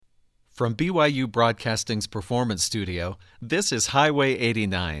From BYU Broadcasting's Performance Studio, this is Highway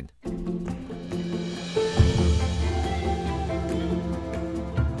 89.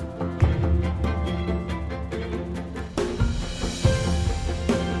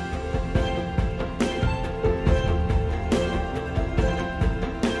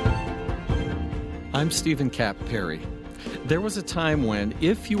 I'm Stephen Cap Perry. There was a time when,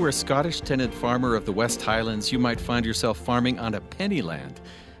 if you were a Scottish tenant farmer of the West Highlands, you might find yourself farming on a penny land.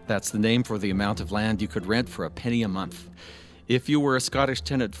 That's the name for the amount of land you could rent for a penny a month. If you were a Scottish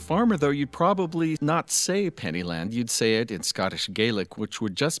tenant farmer, though, you'd probably not say penny land. You'd say it in Scottish Gaelic, which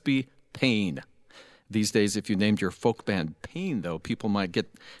would just be Pain. These days, if you named your folk band Pain, though, people might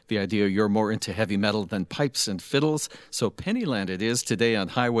get the idea you're more into heavy metal than pipes and fiddles. So Pennyland it is today on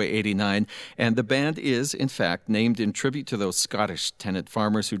Highway 89. And the band is, in fact, named in tribute to those Scottish tenant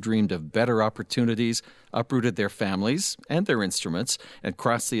farmers who dreamed of better opportunities, uprooted their families and their instruments, and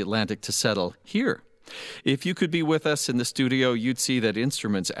crossed the Atlantic to settle here. If you could be with us in the studio, you'd see that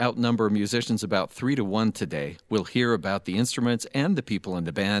instruments outnumber musicians about 3-1 today. We'll hear about the instruments and the people in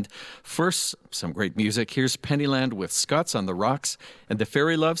the band. First, some great music. Here's Pennyland with Scots on the Rocks and the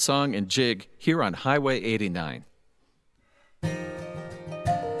Fairy Love Song and Jig here on Highway 89.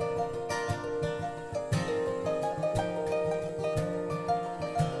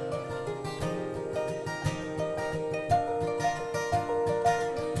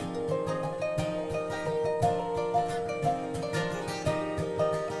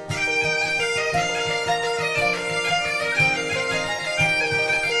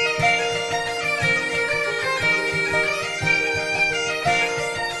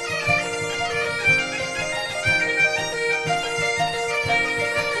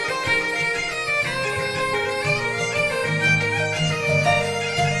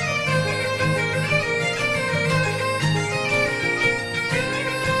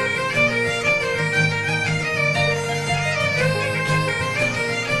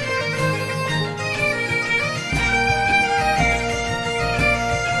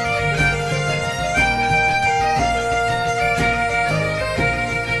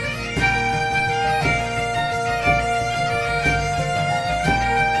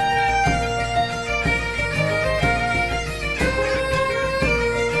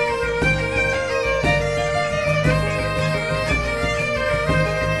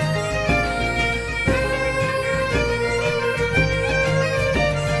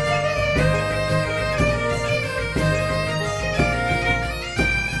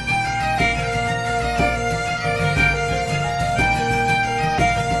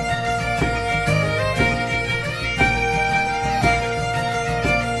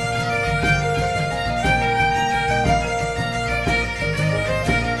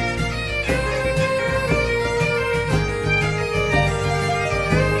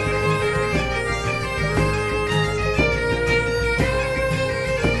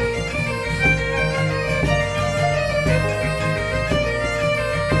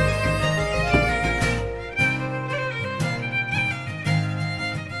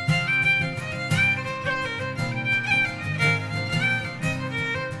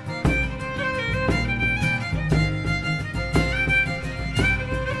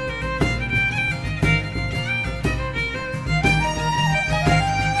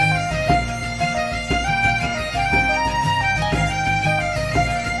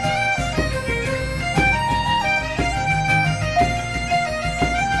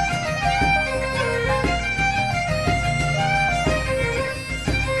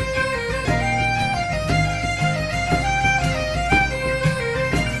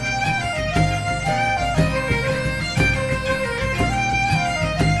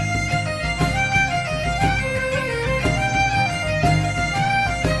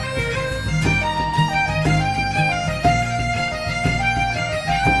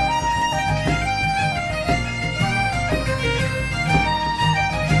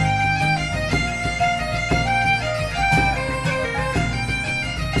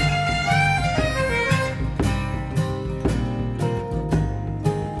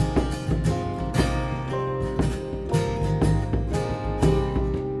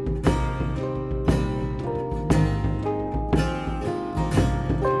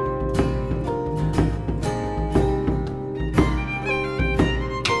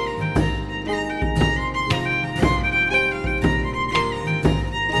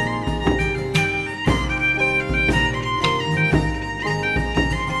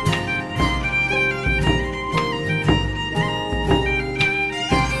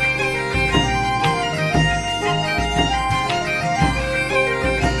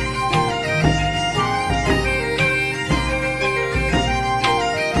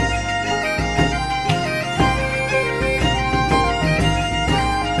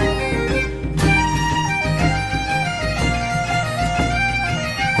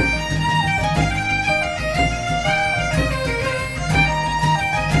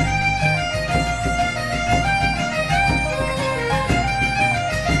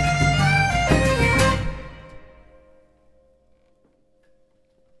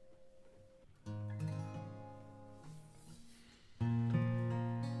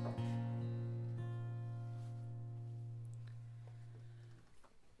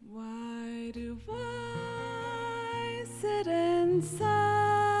 Why do I sit and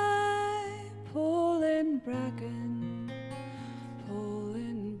sigh, pulling bracken,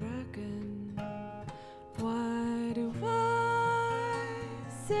 pulling bracken? Why do I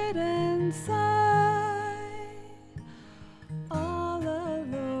sit and sigh, all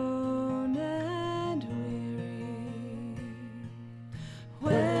alone and weary,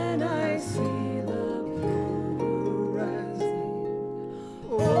 when I see the blue rising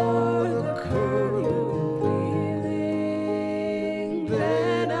o'er the curlew wheeling?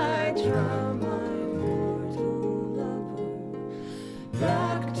 Then I draw my mortal lover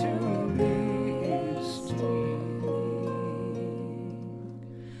back to me stealing.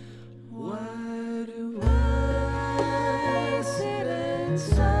 Why do I sit and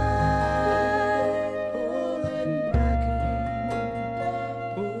sigh, pulling bracken,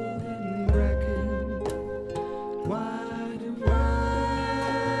 pulling bracken? Why do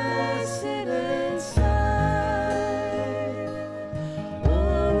I sit and sigh,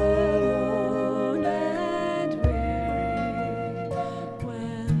 all alone and weary,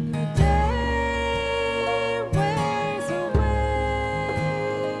 when the day wears away?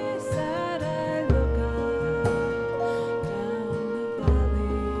 Sad I look up down the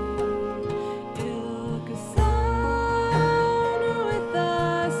valley, Ilkeston with a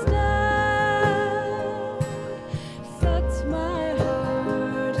stab sets my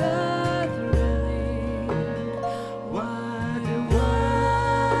heart a-thrilling. Why do I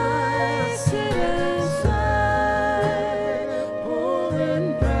sit and sigh, pulling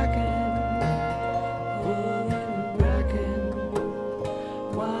bracken, pulling bracken?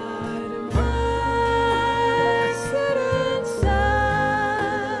 Why do I sit and sigh,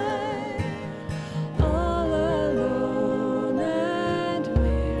 all alone and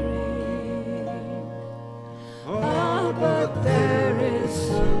weary? Ah, but there is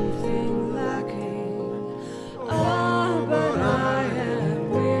something lacking. Ah, but I am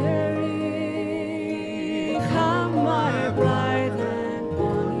weary. Come, my blithe and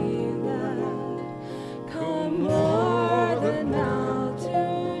bonny lad, come more than now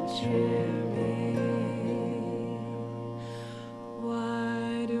to cheer me.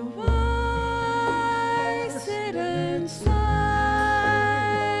 Why do I sit and sigh,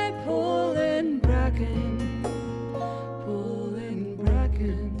 pulling bracken, pulling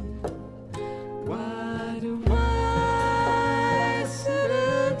bracken? Why do I sit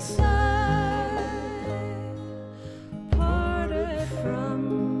and sigh, parted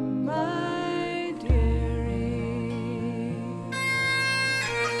from my dearie?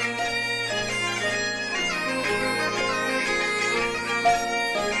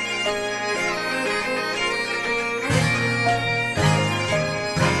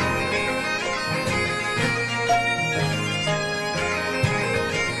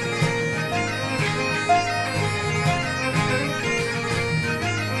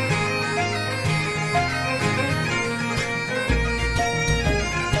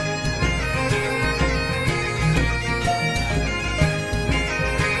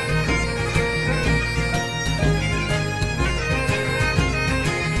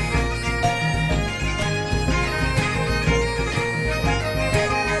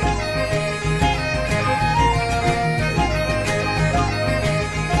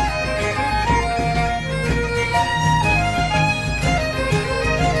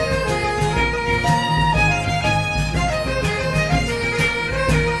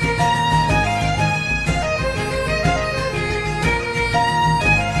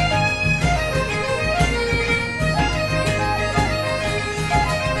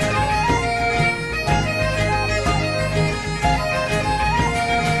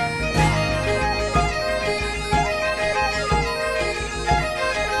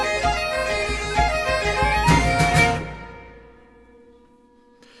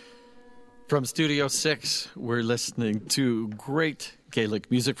 From Studio 6, we're listening to great Gaelic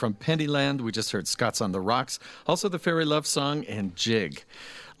music from Pennyland. We just heard Scots on the Rocks, also the Fairy Love Song and Jig.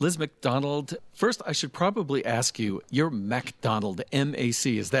 Liz MacDonald, first I should probably ask you, your MacDonald,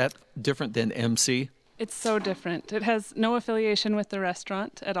 M-A-C, is that different than MC? It's so different. It has no affiliation with the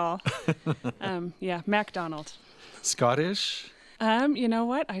restaurant at all. Yeah, MacDonald. Scottish? You know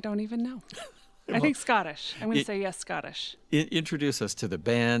what? I don't even know. I think Scottish. I'm going to say yes, Scottish. Introduce us to the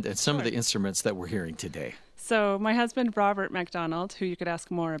band and some of Sure. the instruments that we're hearing today. So my husband, Robert MacDonald, who you could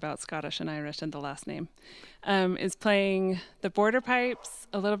ask more about Scottish and Irish and the last name, is playing the border pipes,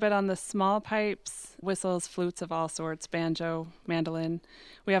 a little bit on the small pipes, whistles, flutes of all sorts, banjo, mandolin.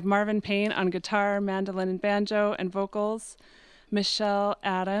 We have Marvin Payne on guitar, mandolin and banjo and vocals. Michelle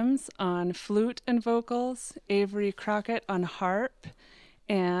Adams on flute and vocals. Avery Crockett on harp.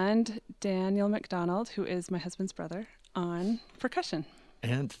 and Daniel McDonald, who is my husband's brother, on percussion.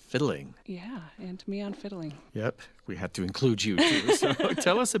 And fiddling. Yeah, and me on fiddling. Yep, we had to include you too. So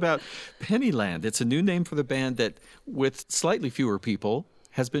tell us about Pennyland. It's a new name for the band that, with slightly fewer people,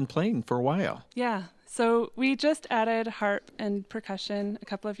 has been playing for a while. Yeah, so we just added harp and percussion a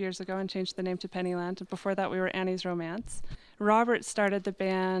couple of years ago and changed the name to Pennyland. Before that, we were Annie's Romance. Robert started the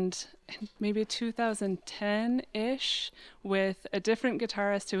band in maybe 2010-ish with a different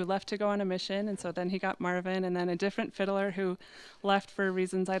guitarist who left to go on a mission, and so then he got Marvin, and then a different fiddler who left for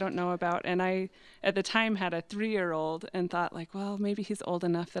reasons I don't know about. And I, at the time, had a 3-year-old and thought, like, well, maybe he's old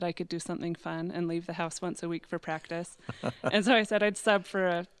enough that I could do something fun and leave the house once a week for practice. And so I said I'd sub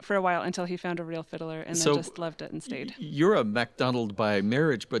for a while until he found a real fiddler, and then just loved it and stayed. You're a MacDonald by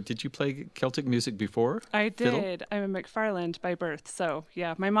marriage, but did you play Celtic music before? I did. Fiddle? I'm a McFarland by birth. So,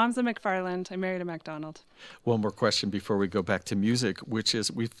 yeah, my mom's a McFarland. I married a MacDonald. One more question before we go back to music, which is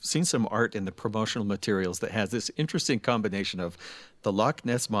we've seen some art in the promotional materials that has this interesting combination of the Loch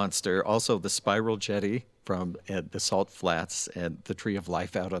Ness Monster, also the Spiral Jetty from the Salt Flats, and the Tree of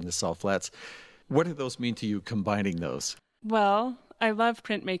Life out on the Salt Flats. What do those mean to you, combining those? Well, I love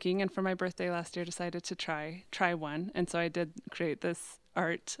printmaking, and for my birthday last year, decided to try one. And so I did create this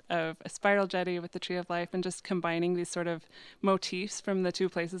art of a spiral jetty with the Tree of Life and just combining these sort of motifs from the two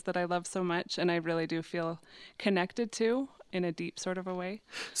places that I love so much and I really do feel connected to in a deep sort of a way.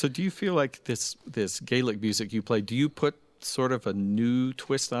 So do you feel like this Gaelic music you play, do you put sort of a new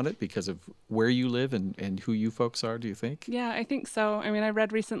twist on it because of where you live and who you folks are, do you think? Yeah, I think so. I mean, I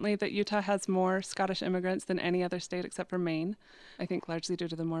read recently that Utah has more Scottish immigrants than any other state except for Maine. I think largely due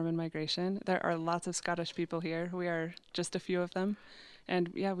to the Mormon migration. There are lots of Scottish people here. We are just a few of them.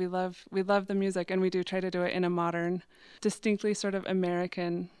 And yeah, we love the music, and we do try to do it in a modern, distinctly sort of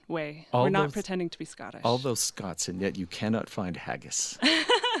American way. We're not pretending to be Scottish. All those Scots, and yet you cannot find haggis.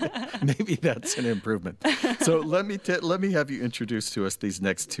 Maybe that's an improvement. So let me have you introduce to us these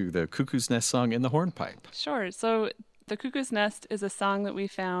next two, the Cuckoo's Nest song and the Hornpipe. Sure. So the Cuckoo's Nest is a song that we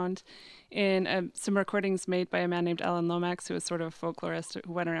found in some recordings made by a man named Alan Lomax, who is sort of a folklorist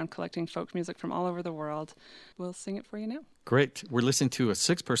who went around collecting folk music from all over the world. We'll sing it for you now. Great. We're listening to a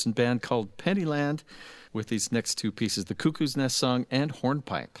 6-person band called Pennyland with these next two pieces, the Cuckoo's Nest song and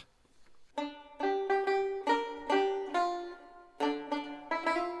Hornpipe.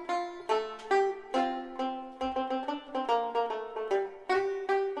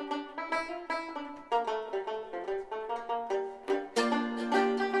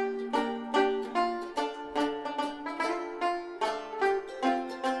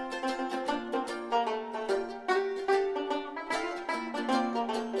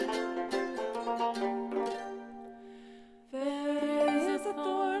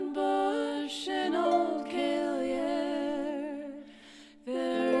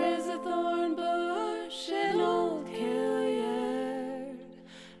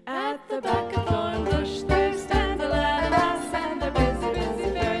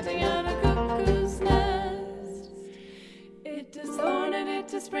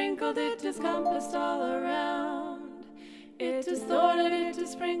 It is compassed all around. It is thorned, it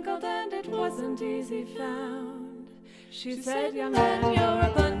is sprinkled, and it wasn't easy found. She said, young man, you're a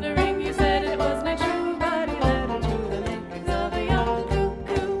blundering. You said it wasn't true, but he led her to the makings of a young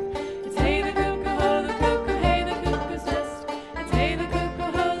cuckoo. It's hey the cuckoo, ho the cuckoo, hey the cuckoo's nest. It's hey the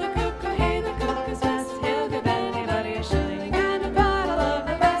cuckoo, ho the cuckoo, hey the cuckoo's nest. He'll give anybody a shilling and a bottle of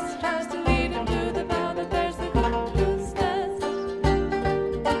the best, just to lead him to the bough that there's the cuckoo's nest.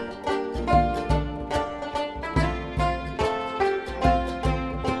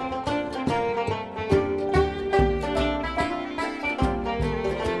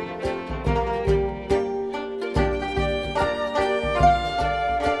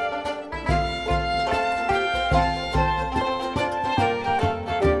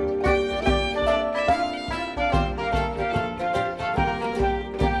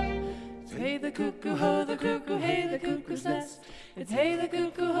 It's hey the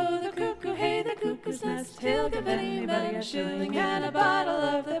cuckoo, ho the cuckoo, hey the cuckoo's nest. He'll give anybody a shilling and a bottle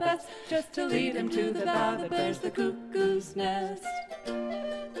of the best, just to lead him to the bough that bears the cuckoo's nest.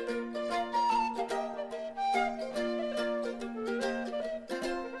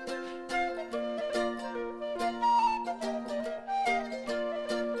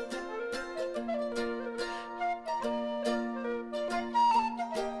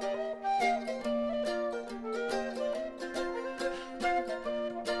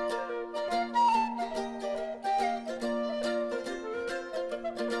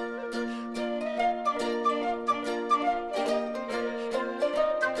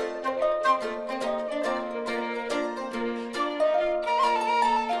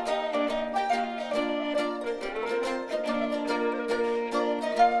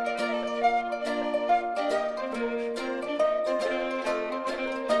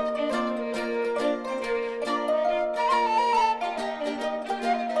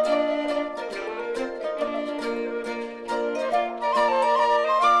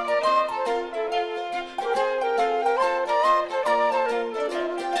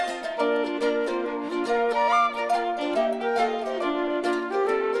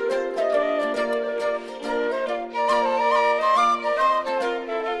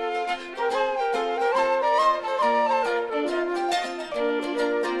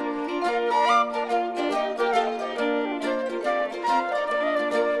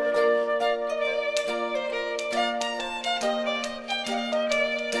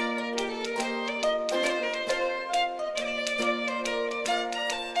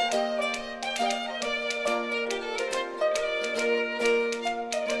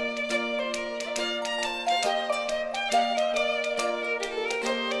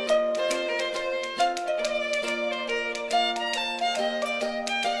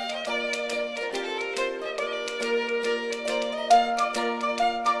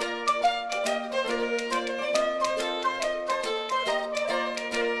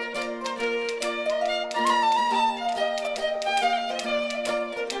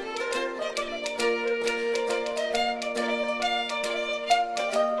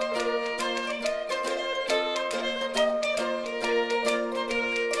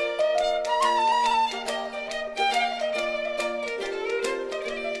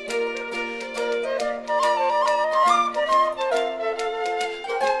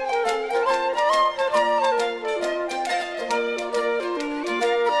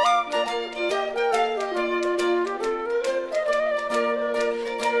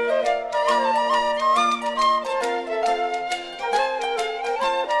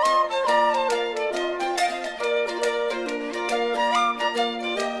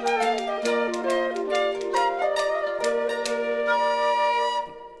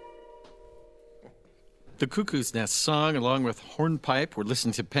 The Cuckoo's Nest song, along with Hornpipe. We're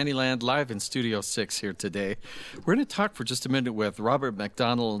listening to Pennyland live in Studio 6 here today. We're going to talk for just a minute with Robert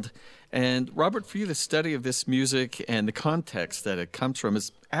MacDonald. And Robert, for you, the study of this music and the context that it comes from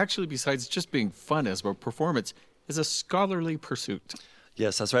is actually, besides just being fun as a performance, is a scholarly pursuit.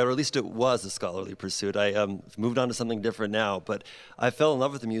 Yes, that's right, or at least it was a scholarly pursuit. I moved on to something different now, but I fell in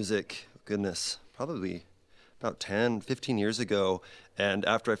love with the music, goodness, probably about 10, 15 years ago. And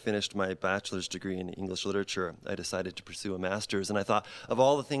after I finished my bachelor's degree in English literature, I decided to pursue a master's. And I thought of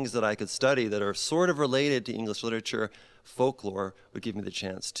all the things that I could study that are sort of related to English literature, folklore would give me the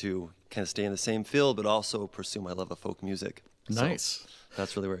chance to kind of stay in the same field, but also pursue my love of folk music. Nice. So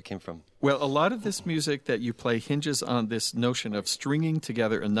that's really where it came from. Well, a lot of this music that you play hinges on this notion of stringing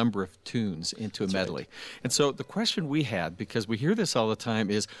together a number of tunes into a medley. Right. And so the question we had, because we hear this all the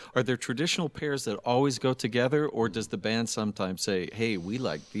time, is are there traditional pairs that always go together, or does the band sometimes say, hey, we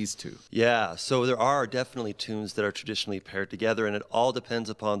like these two? Yeah, so there are definitely tunes that are traditionally paired together, and it all depends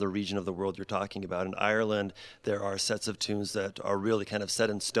upon the region of the world you're talking about. In Ireland, there are sets of tunes that are really kind of set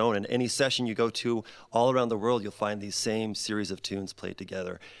in stone, and any session you go to all around the world, you'll find these same series of tunes played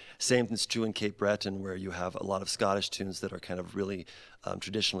together. Same is true in Cape Breton, where you have a lot of Scottish tunes that are kind of really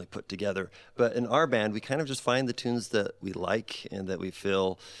traditionally put together. But in our band, we kind of just find the tunes that we like and that we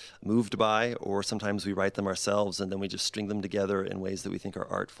feel moved by, or sometimes we write them ourselves, and then we just string them together in ways that we think are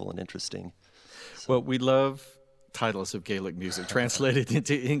artful and interesting. So. Well, we love titles of Gaelic music translated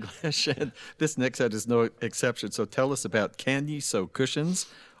into English, and this next set is no exception. So tell us about Can Ye Sew Cushions,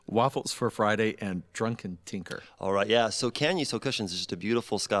 Waffles for Friday, and Drunken Tinker. All right, yeah. So Can Ye Sew Cushions is just a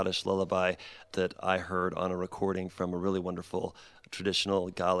beautiful Scottish lullaby that I heard on a recording from a really wonderful traditional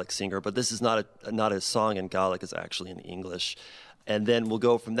Gaelic singer. But this is not a song in Gaelic, it's actually in English. And then we'll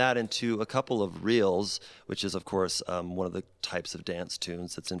go from that into a couple of reels, which is, of course, one of the types of dance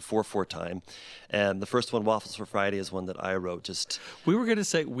tunes that's in 4/4 time. And the first one, Waffles for Friday, is one that I wrote. We were going to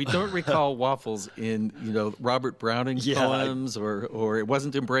say, we don't recall waffles in, Robert Browning's poems, or it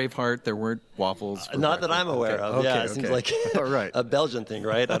wasn't in Braveheart. There weren't waffles. Not that I'm aware of. Yeah, it seems like all right. A Belgian thing,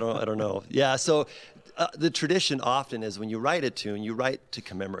 right? I don't know. Yeah, so the tradition often is when you write a tune, you write to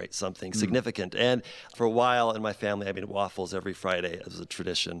commemorate something significant. And for a while in my family, I made waffles every Friday as a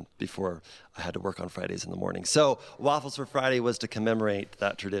tradition before I had to work on Fridays in the morning. So Waffles for Friday was to commemorate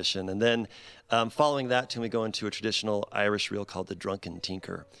that tradition. And then following that tune, we go into a traditional Irish reel called the Drunken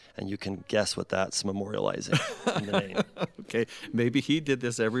Tinker. And you can guess what that's memorializing in the name. Okay, maybe he did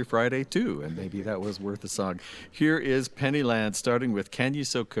this every Friday too, and maybe that was worth a song. Here is Pennyland, starting with Can Ye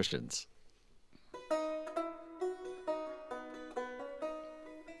Sew Cushions.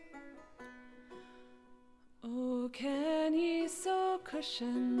 Can ye sew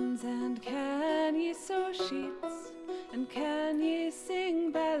cushions, and can ye sew sheets, and can ye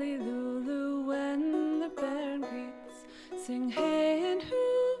sing Ballylulu when the bairn greets? Sing hey and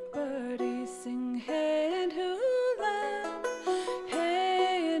hoo, birdie, sing hey and hoo, lamb.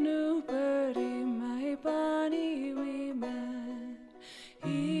 Hey and hoo, birdie, my bonny wee man.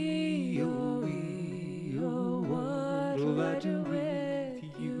 E-o, E-o, what'll I do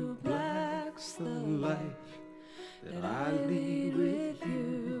with you? Black's the life that I lead with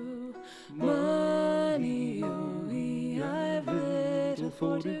you. Money, oh, I've little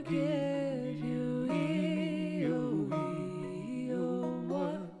for to give you.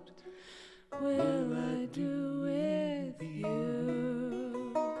 What will I do with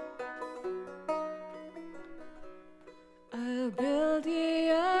you? I'll build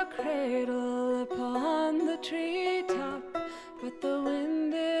ye a cradle upon the treetop, but the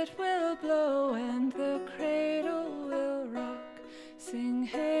wind it will blow and the cradle will rock. Sing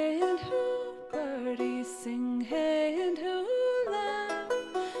hey and hoo, birdie, sing hey and hoo, lamb.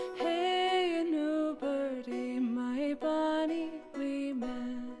 Hey and hoo, birdie, my bonny wee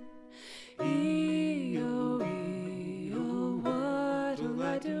man. E-o, E-o, what'll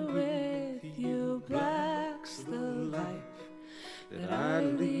I do with you? Black's the life that I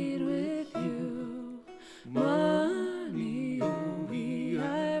lead with you.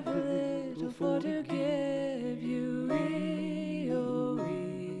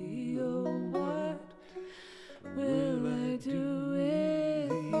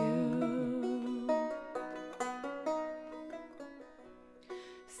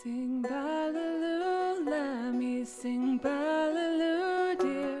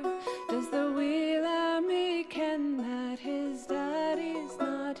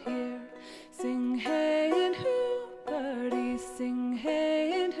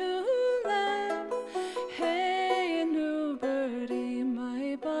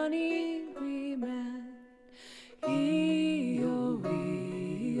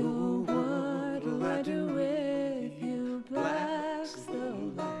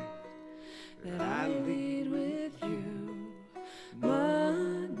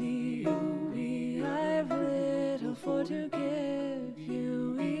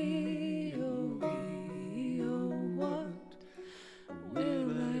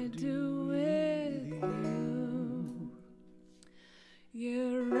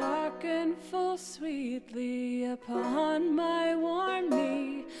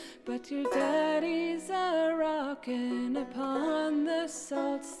 But your daddy's a rockin' upon the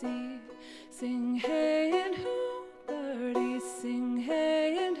salt sea. Sing hey and hoo, birdies, sing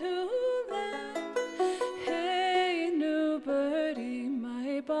hey and hoo, lamb. Hey, new birdie,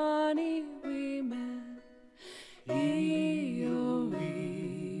 my bonny wee man. E-oh,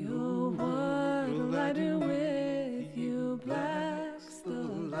 E-oh, what'll I do with you? Black's the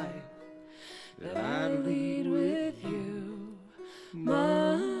life that I lead with you.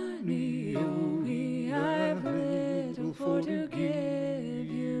 Money, oh, I've little for to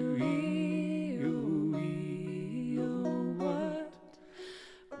give you. E-oh, E-oh, what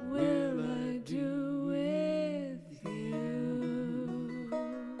will I do with you?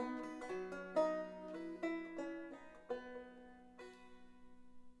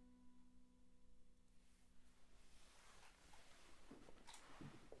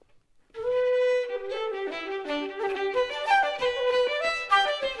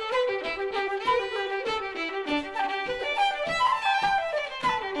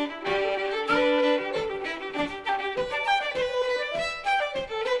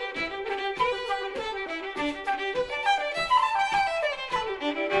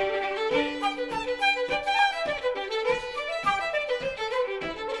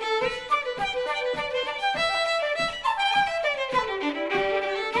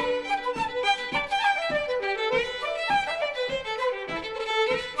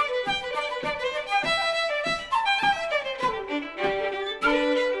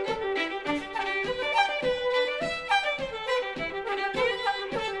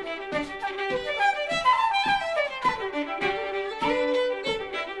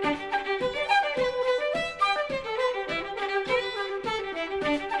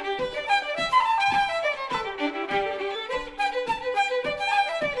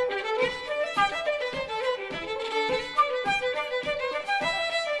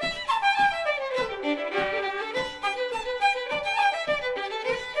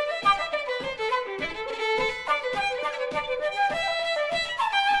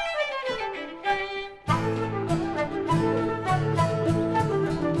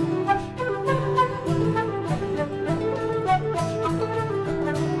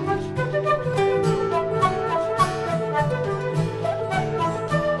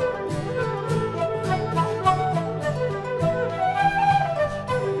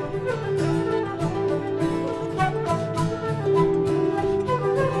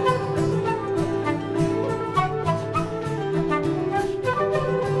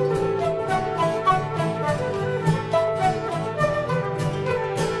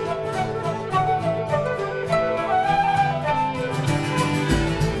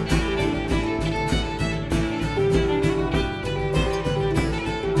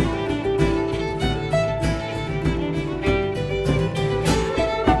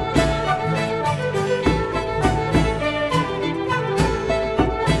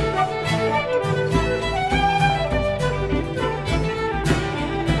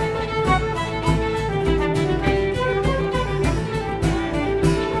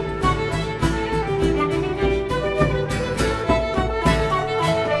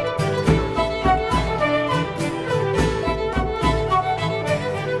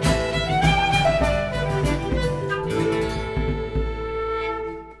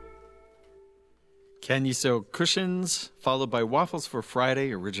 Can You Sew Cushions, followed by Waffles for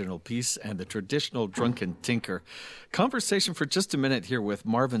Friday, original piece, and the traditional Drunken Tinker. Conversation for just a minute here with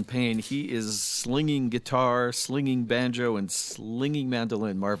Marvin Payne. He is slinging guitar, slinging banjo, and slinging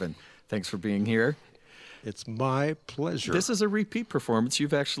mandolin. Marvin, thanks for being here. It's my pleasure. This is a repeat performance.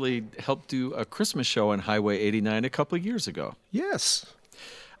 You've actually helped do a Christmas show on Highway 89 a couple of years ago. Yes.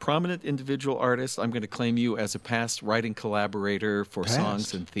 Prominent individual artist. I'm going to claim you as a past writing collaborator for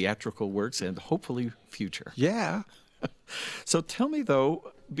songs and theatrical works, and hopefully future. Yeah. So tell me,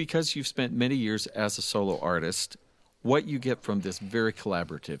 though, because you've spent many years as a solo artist, what you get from this very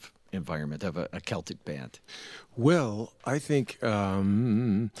collaborative environment of a Celtic band. Well, I think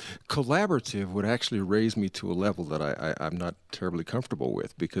collaborative would actually raise me to a level that I'm not terribly comfortable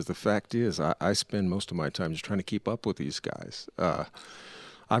with, because the fact is I spend most of my time just trying to keep up with these guys.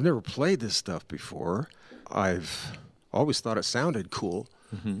 I've never played this stuff before. I've always thought it sounded cool,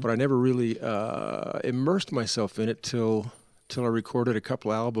 but I never really immersed myself in it till I recorded a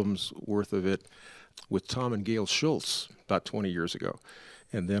couple albums worth of it with Tom and Gail Schultz about 20 years ago.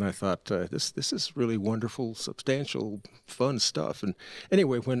 And then I thought, this is really wonderful, substantial, fun stuff. And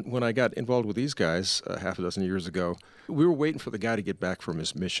anyway, when I got involved with these guys half a dozen years ago, we were waiting for the guy to get back from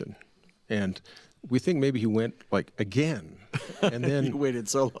his mission. And we think maybe he went like again. And then You waited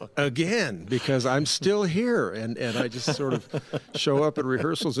so long. again, because I'm still here. And I just sort of show up at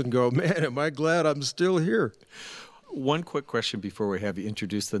rehearsals and go, man, am I glad I'm still here. One quick question before we have you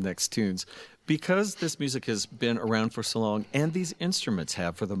introduce the next tunes. Because this music has been around for so long, and these instruments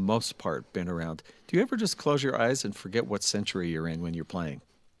have, for the most part, been around, do you ever just close your eyes and forget what century you're in when you're playing?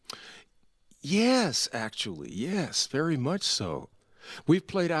 Yes, actually, yes, very much so. We've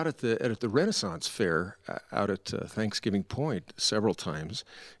played out at the Renaissance Fair out at Thanksgiving Point several times,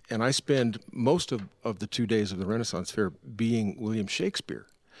 and I spend most of the 2 days of the Renaissance Fair being William Shakespeare.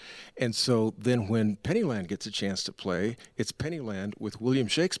 And so then when Pennyland gets a chance to play, it's Pennyland with William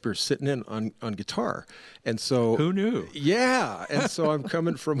Shakespeare sitting in on guitar. And so Who knew? Yeah, and so I'm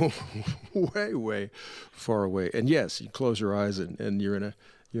coming from way, way far away. And yes, you close your eyes and you're in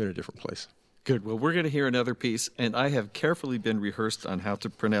a different place. Good. Well, we're going to hear another piece, and I have carefully been rehearsed on how to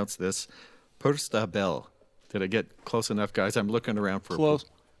pronounce this. Puesta Bell. Did I get close enough, guys? I'm looking around for Close.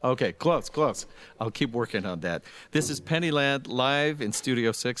 Okay, close. I'll keep working on that. This is Pennyland live in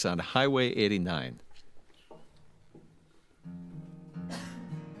Studio 6 on Highway 89.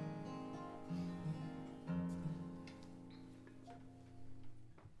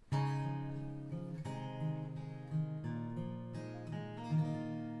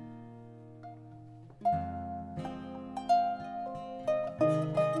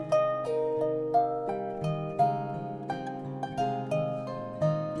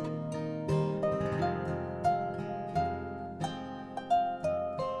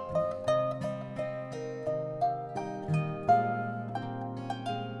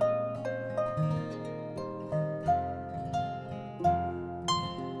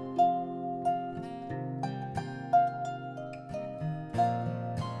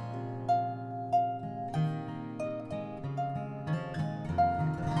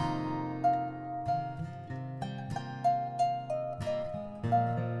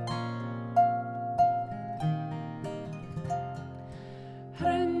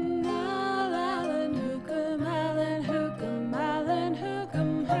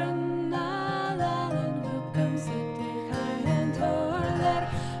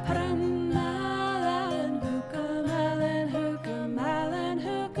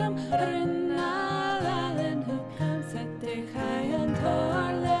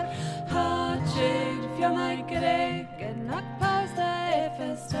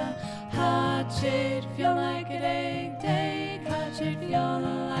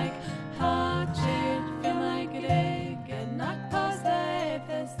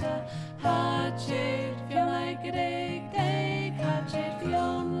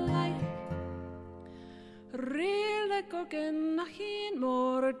 Gognahin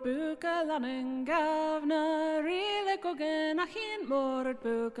morad buka lanen gavna, Rile gognahin morad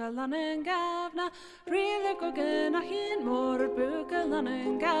buka lanen gavna, Rile gognahin morad buka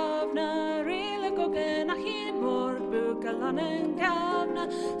lanen gavna, Rile gognahin morad buka lanen gavna,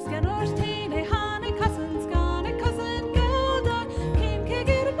 Scanors tine hane cousin skane cousin gelda, Kim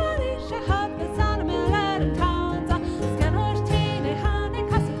kegir bari shahab besan melad and tanza, Scanors tine hane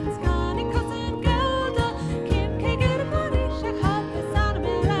cousin skane cousin gelda, Kim kegir bari shahab besan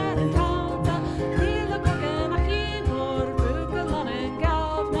melad and tanza, Rile gognahin morad buka lanen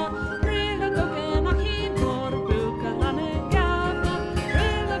gavna, Rile gognahin morad buka lanen gavna,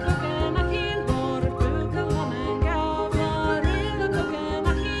 Rile gognahin morad buka lanen gavna, Rile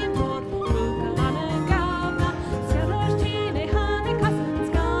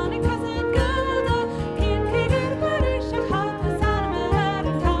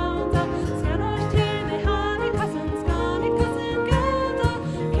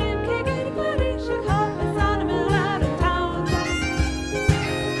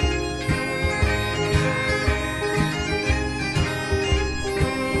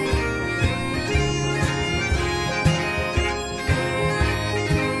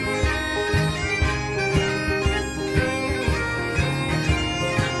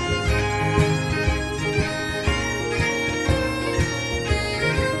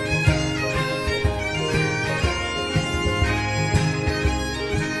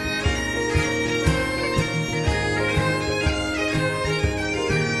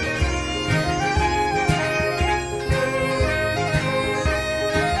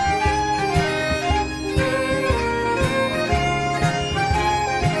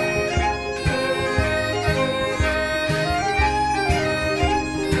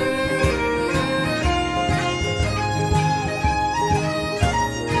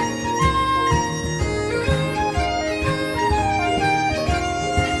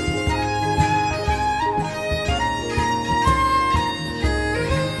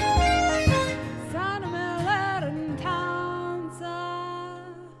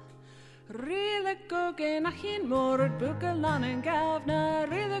bucalan and gavna,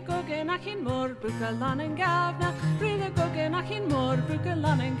 rila gogan achin more, bucalan and gavna, rila gogan achin more,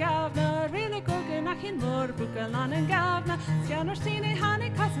 bucalan and gavna, rila gogan achin more, bucalan and gavna, scanner seen a honey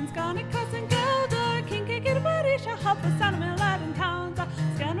cousin, scanny cousin gelder, kinky get barisha, hop a son of Latin towns,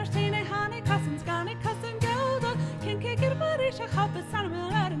 scanner seen a honey cousin, scanny cousin gelder, kinky get barisha, hop a son of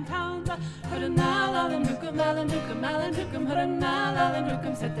Latin towns, Hudanal, Alan Hookum, Alan Hookum, Alan Hookum, Hudanal, Alan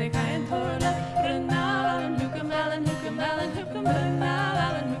Hookum, set the kind torla, Hudanal, Alan Hookum, Alan Hookum, Alan Hookum, Hudanal,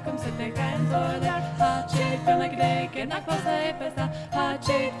 Alan Hookum, set the kind torla, hot shade, feel like a day, get not close, hot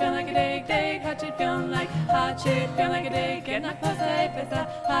shade, feel like a day, hot shade, feel like, hot shade, feel like a day, get not close,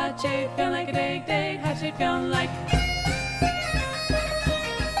 hot shade, feel like a day, hot shade, feel like.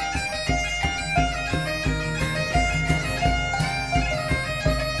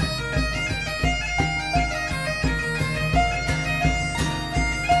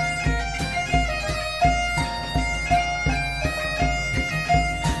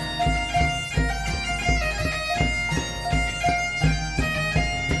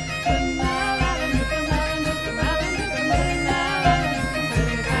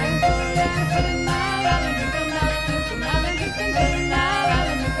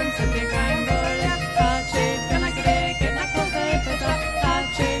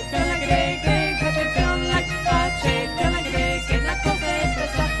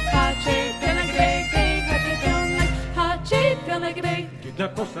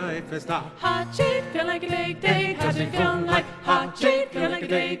 Hot shade, feel like a day, hot shade, feel like, hot shade, feel like a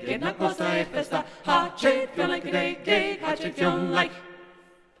day, get not close to a festa, hot shade, feel like a day, hot shade, feel like.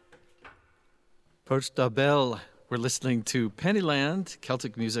 Coach Dabel, we're listening to Pennyland,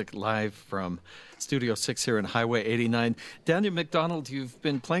 Celtic music live from Studio 6 here in Highway 89. Daniel McDonald, you've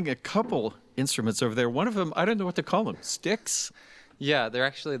been playing a couple instruments over there. One of them, I don't know what to call them, sticks? Yeah, they're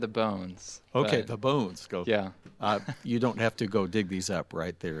actually the bones. Okay, the bones. Go. Yeah. You don't have to go dig these up,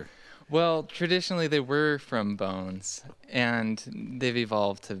 right? They're... Well, traditionally they were from bones, and they've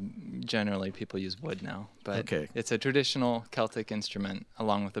evolved to generally people use wood now. But It's a traditional Celtic instrument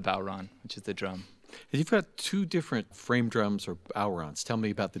along with the bowron, which is the drum. You've got two different frame drums or bowrons. Tell me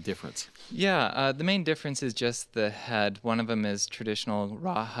about the difference. Yeah, the main difference is just the head. One of them is traditional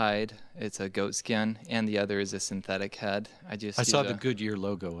rawhide. It's a goat skin, and the other is a synthetic head. I saw the Goodyear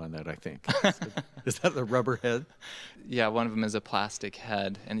logo on that, I think. Is that the rubber head? Yeah, one of them is a plastic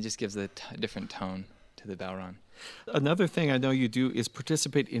head, and it just gives a different tone to the bowron. Another thing I know you do is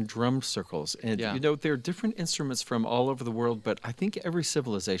participate in drum circles. And, you know, there are different instruments from all over the world, but I think every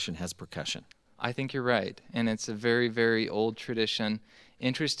civilization has percussion. I think you're right, and it's a very, very old tradition.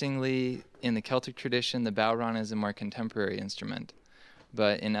 Interestingly, in the Celtic tradition, the bowron is a more contemporary instrument.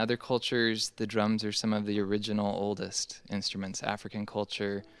 But in other cultures, the drums are some of the original oldest instruments, African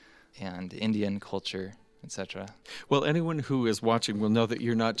culture and Indian culture, etc. Well, anyone who is watching will know that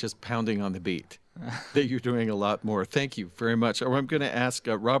you're not just pounding on the beat, that you're doing a lot more. Thank you very much. I'm going to ask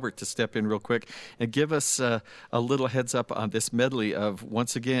Robert to step in real quick and give us a little heads up on this medley of,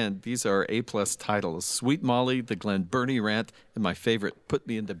 once again, these are A-plus titles: Sweet Molly, The Glen Burnie Rant, and my favorite, Put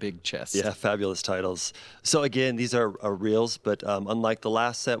Me in the Big Chest. Yeah, fabulous titles. So again, these are reels, but unlike the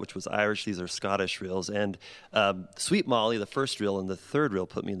last set, which was Irish, these are Scottish reels. And Sweet Molly, the first reel, and the third reel,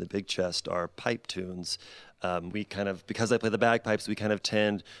 Put Me in the Big Chest, are pipe tunes. We kind of, because I play the bagpipes, we kind of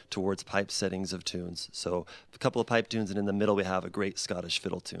tend towards pipe settings of tunes. So a couple of pipe tunes, and in the middle we have a great Scottish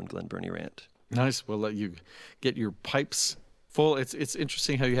fiddle tune, Glen Burnie Rant. Nice. We'll let you get your pipes full. It's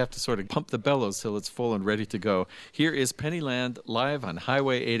interesting how you have to sort of pump the bellows till it's full and ready to go. Here is Pennyland live on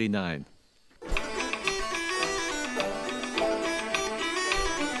Highway 89.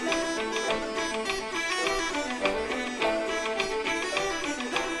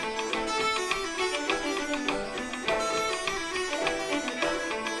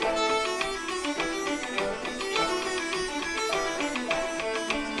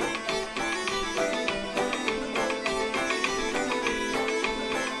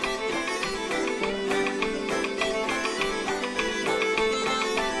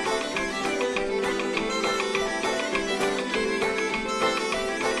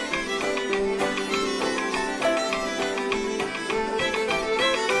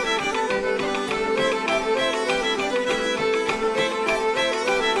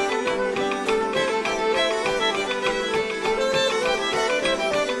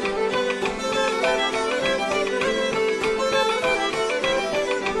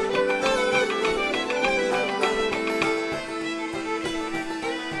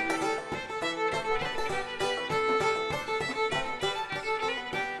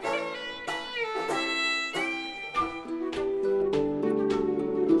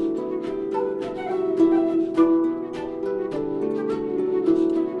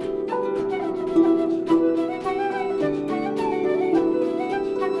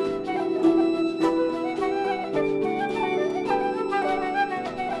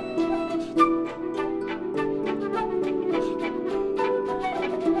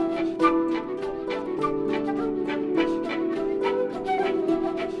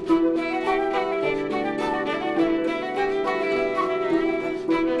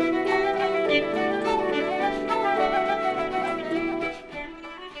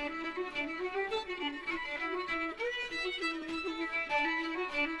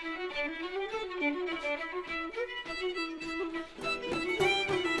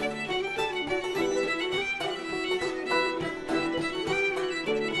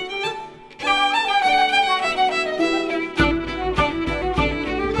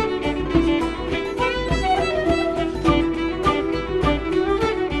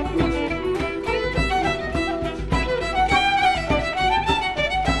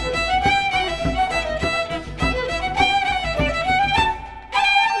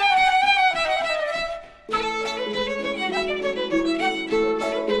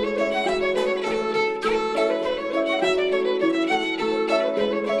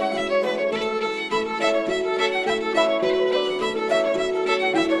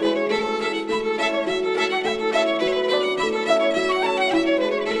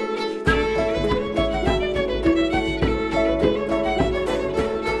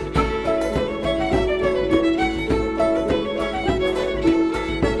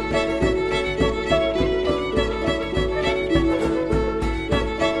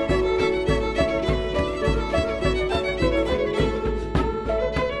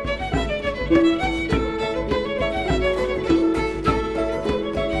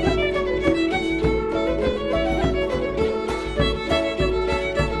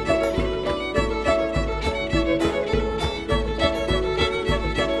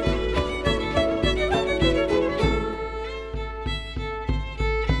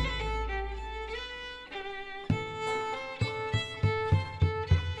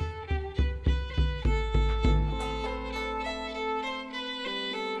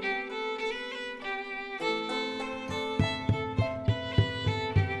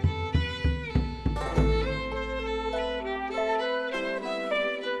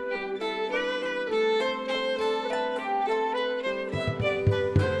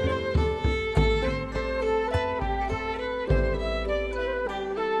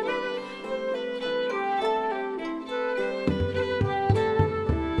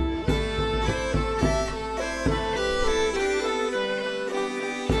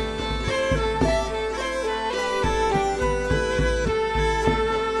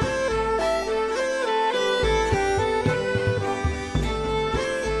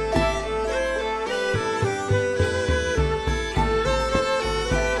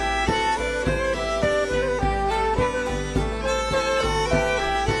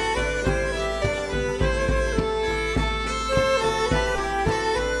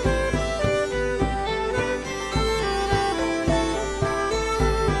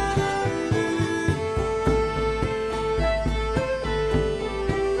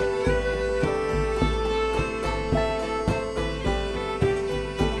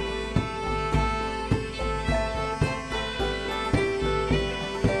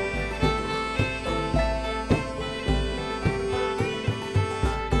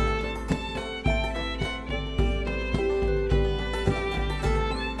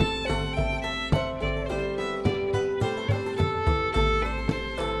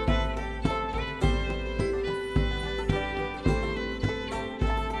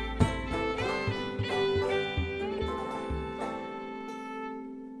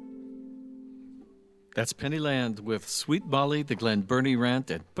 That's Pennyland with Sweet Molly, the Glen Burnie Rant,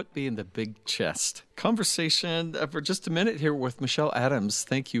 and Put Me in the Big Chest. Conversation for just a minute here with Michelle Adams.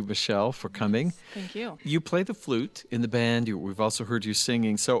 Thank you, Michelle, for coming. Thank you. You play the flute in the band. We've also heard you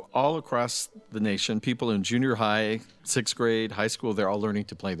singing. So all across the nation, people in junior high, 6th grade, high school, they're all learning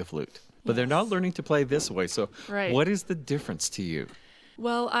to play the flute. But they're not learning to play this way. So what is the difference to you?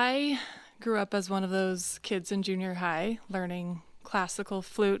 Well, I grew up as one of those kids in junior high learning classical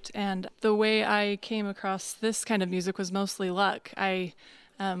flute, and the way I came across this kind of music was mostly luck. I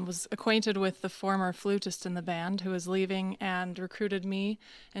was acquainted with the former flutist in the band who was leaving and recruited me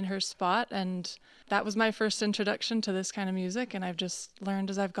in her spot, and that was my first introduction to this kind of music, and I've just learned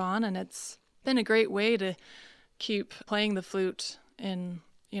as I've gone, and it's been a great way to keep playing the flute in,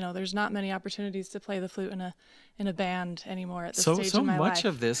 there's not many opportunities to play the flute in a band anymore at this stage in my life. So much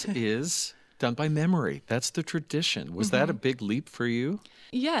of this is done by memory. That's the tradition. Was that a big leap for you?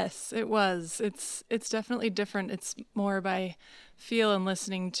 Yes, it was. It's definitely different. It's more by feel and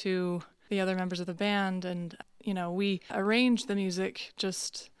listening to the other members of the band. And, we arrange the music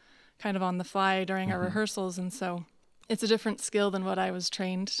just kind of on the fly during our rehearsals. And so it's a different skill than what I was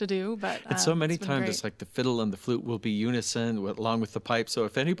trained to do. But and so many times it's like the fiddle and the flute will be unison along with the pipe. So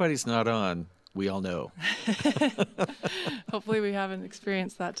if anybody's not on, we all know. Hopefully we haven't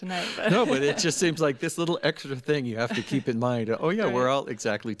experienced that tonight. No, but it just seems like this little extra thing you have to keep in mind. Oh, yeah, we're all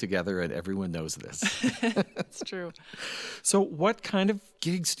exactly together and everyone knows this. That's true. So what kind of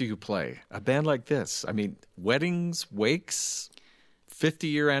gigs do you play? A band like this? I mean, weddings, wakes,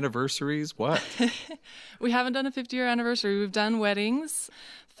 50-year anniversaries, what? We haven't done a 50-year anniversary. We've done weddings,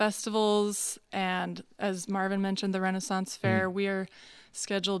 festivals, and as Marvin mentioned, the Renaissance Fair. We are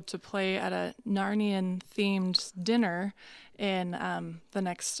scheduled to play at a Narnian-themed dinner in the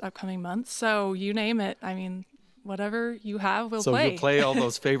next upcoming month. So you name it. I mean, whatever you have, we'll play. So you'll play all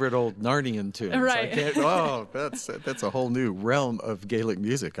those favorite old Narnian tunes. Right. That's a whole new realm of Gaelic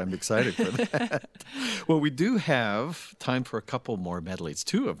music. I'm excited for that. Well, we do have time for a couple more medleys,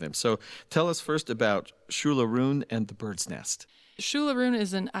 2 of them. So tell us first about Shula Rún and the Bird's Nest. Shula Rún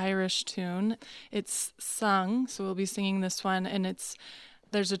is an Irish tune. It's sung, so we'll be singing this one, and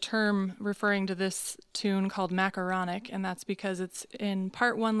there's a term referring to this tune called macaronic, and that's because it's in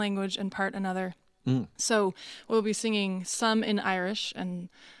part one language and part another. So we'll be singing some in Irish, and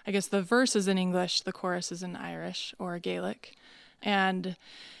I guess the verse is in English, the chorus is in Irish or Gaelic, and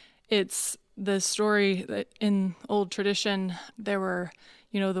it's the story that in old tradition, there were,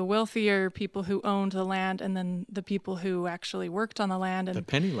 the wealthier people who owned the land, and then the people who actually worked on the land. And the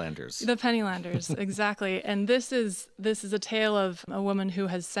Pennylanders. The Pennylanders, exactly. And this is a tale of a woman who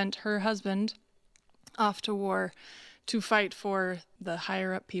has sent her husband off to war to fight for the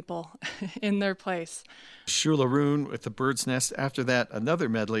higher-up people in their place. Shularoon with The Bird's Nest. After that, another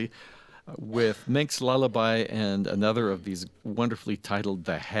medley with Mink's Lullaby and another of these wonderfully titled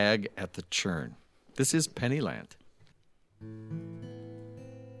The Hag at the Churn. This is Pennyland.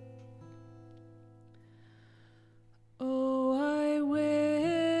 Oh, I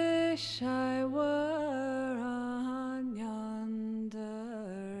wish I were on yonder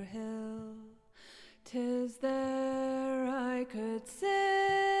hill. 'Tis there I could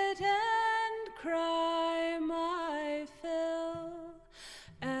sit and cry my fill,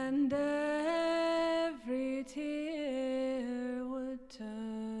 and every tear would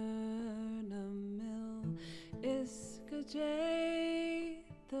turn a mill. Iskajay,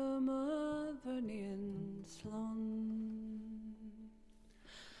 the Mulvernian slum.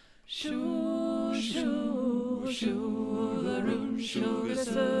 Shoo, shoo, shoo, the roon, sugar,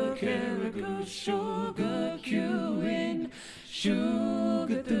 sir, caragoo, sugar, queuing,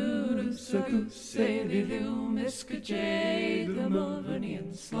 sugar, doo, sugar, say, loo, Miskajay, the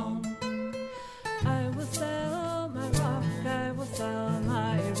Mulvernian slum. I will sell my rock, I will sell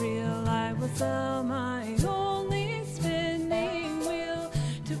my reel, I will sell my only spinning wheel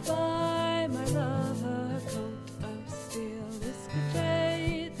to buy my love a coat of steel.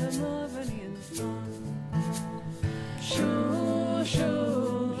 Iskajay, the Mulvernian slum. Shoo,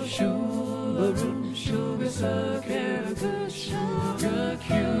 shoo, shoo, the room, sugar, sir, caragoo, sugar,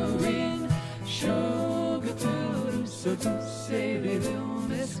 queuing, sugar, doo, sugar, say, loo,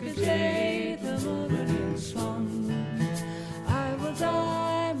 Miskajay, the Mulvernian slum. I will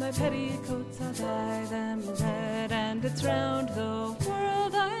dye my petticoats, I'll dye them red, and it's round the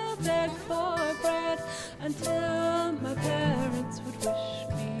world I'll beg for bread until my parents would wish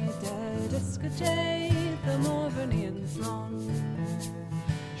me dead. Iskajay, the Mulvernian slum.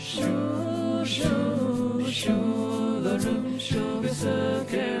 Shoo, shoo, shoo, the room, sugar, sir,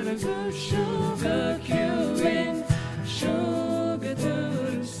 caragoo, sugar, queuing, sugar,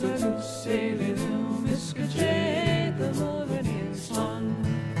 doo, sugar, say, loo, Miskajay, the Mulvernian slum.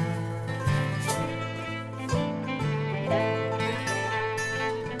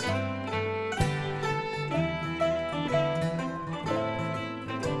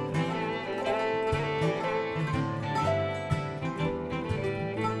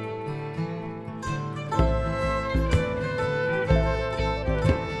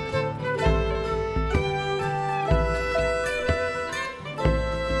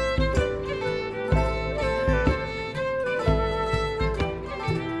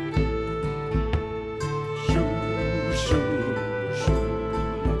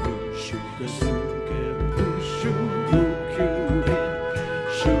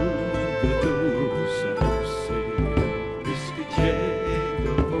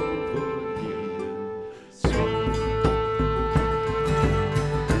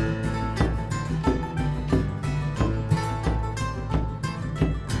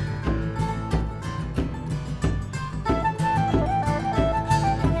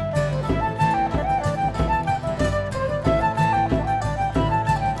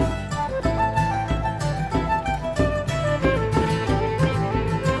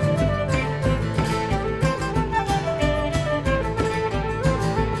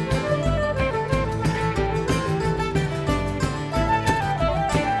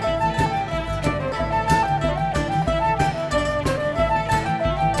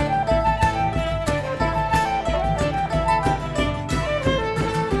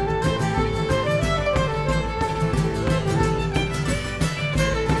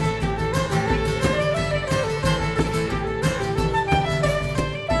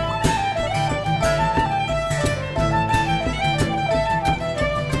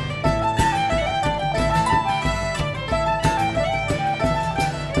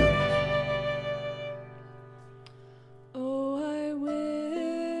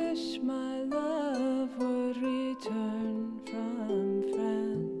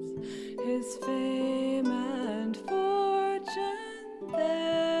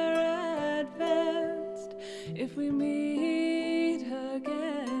 If we meet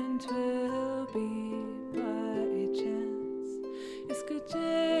again, 'twill be by chance.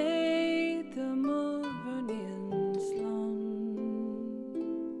 Iskajay, the Mulvernian slum.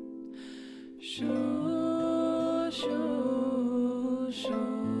 Shoo, shoo, shoo,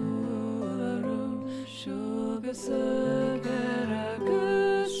 sugar, sugar,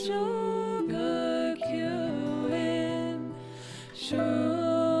 sugar,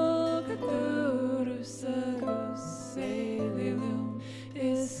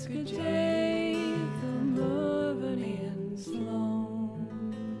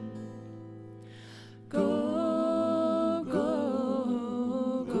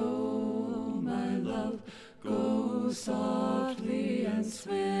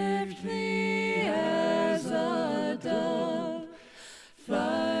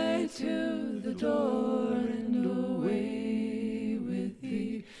 to the door and away with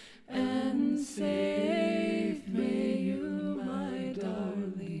thee, and safe may you, my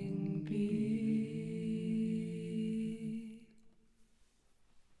darling, be.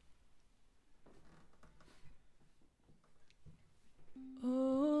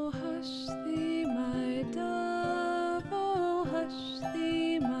 Oh, hush thee, my dove, oh, hush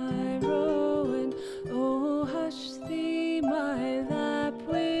thee, my rowan, oh, hush thee, my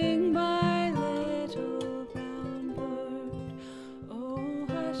lapwing, my little brown bird. Oh,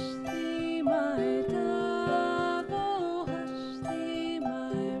 hush thee, my dove, oh, hush thee,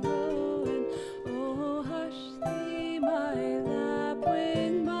 my rowan, oh, hush thee, my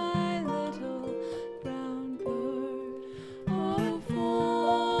lapwing, my little brown bird. Oh,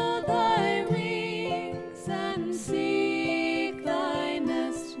 fold thy wings and seek thy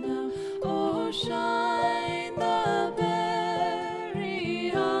nest now. Oh, shine the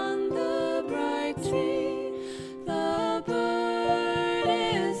berry on the bright tree. The bird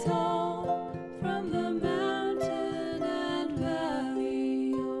is home from the mountain and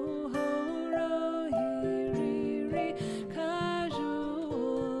valley. Oh, ho, ro, he, re,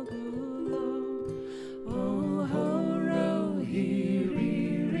 casual gulo. Oh, ho, ro, he,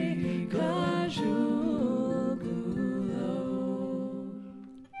 re, casual gulo.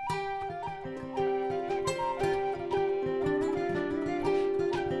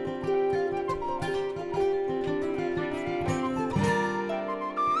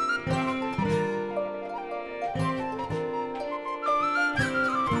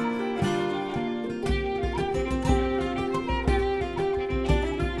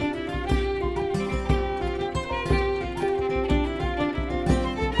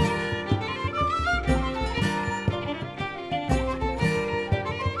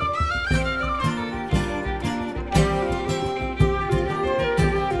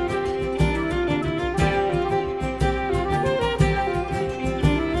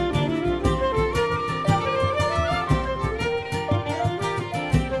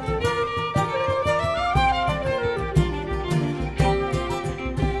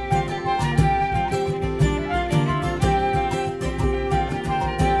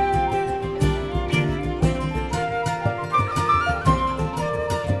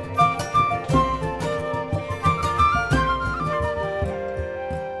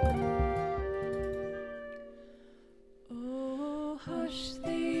 Oh, hush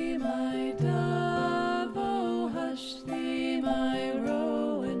thee, my dove, oh, hush thee, my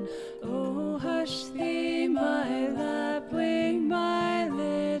rowan, oh, hush thee, my lapwing, my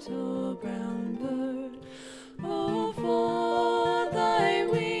little brown bird. Oh, fold thy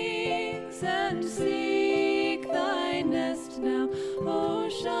wings and seek thy nest now. Oh,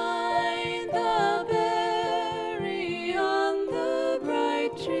 shine the berry on the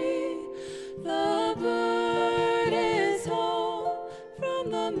bright tree. The bird is home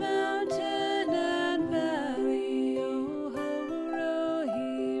from the mountain and valley. Oh, ho, ro,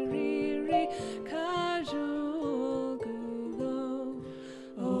 he, re, casual gulo.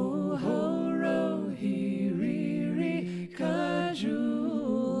 Oh, ho, ro, he, re,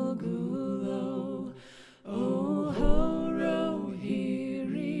 casual gulo. Oh, ho, ro, he,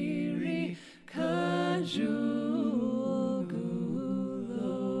 re, casual gulo.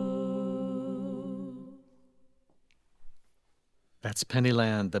 That's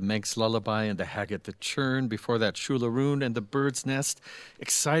Pennyland, the Manx Lullaby, and the Haggard the Churn. Before that, Shularoon and the Bird's Nest.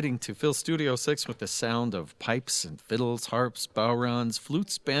 Exciting to fill Studio 6 with the sound of pipes and fiddles, harps, bowrons,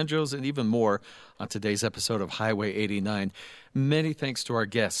 flutes, banjos, and even more on today's episode of Highway 89. Many thanks to our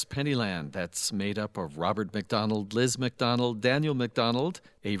guests, Pennyland, that's made up of Robert McDonald, Liz McDonald, Daniel McDonald,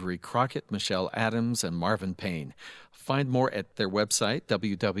 Avery Crockett, Michelle Adams, and Marvin Payne. Find more at their website,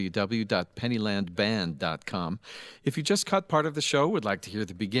 www.pennylandband.com. If you just caught part of the show, would like to hear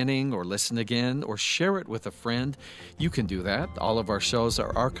the beginning or listen again or share it with a friend, you can do that. All of our shows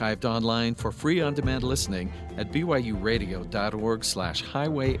are archived online for free on-demand listening at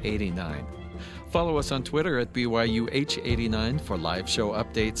byuradio.org/highway89. Follow us on Twitter at BYUH89 for live show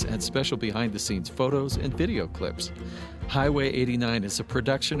updates and special behind-the-scenes photos and video clips. Highway 89 is a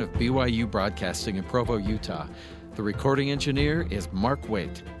production of BYU Broadcasting in Provo, Utah. The recording engineer is Mark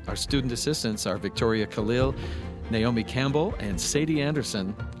Waite. Our student assistants are Victoria Khalil, Naomi Campbell, and Sadie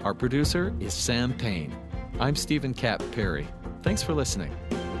Anderson. Our producer is Sam Payne. I'm Stephen Kapp Perry. Thanks for listening.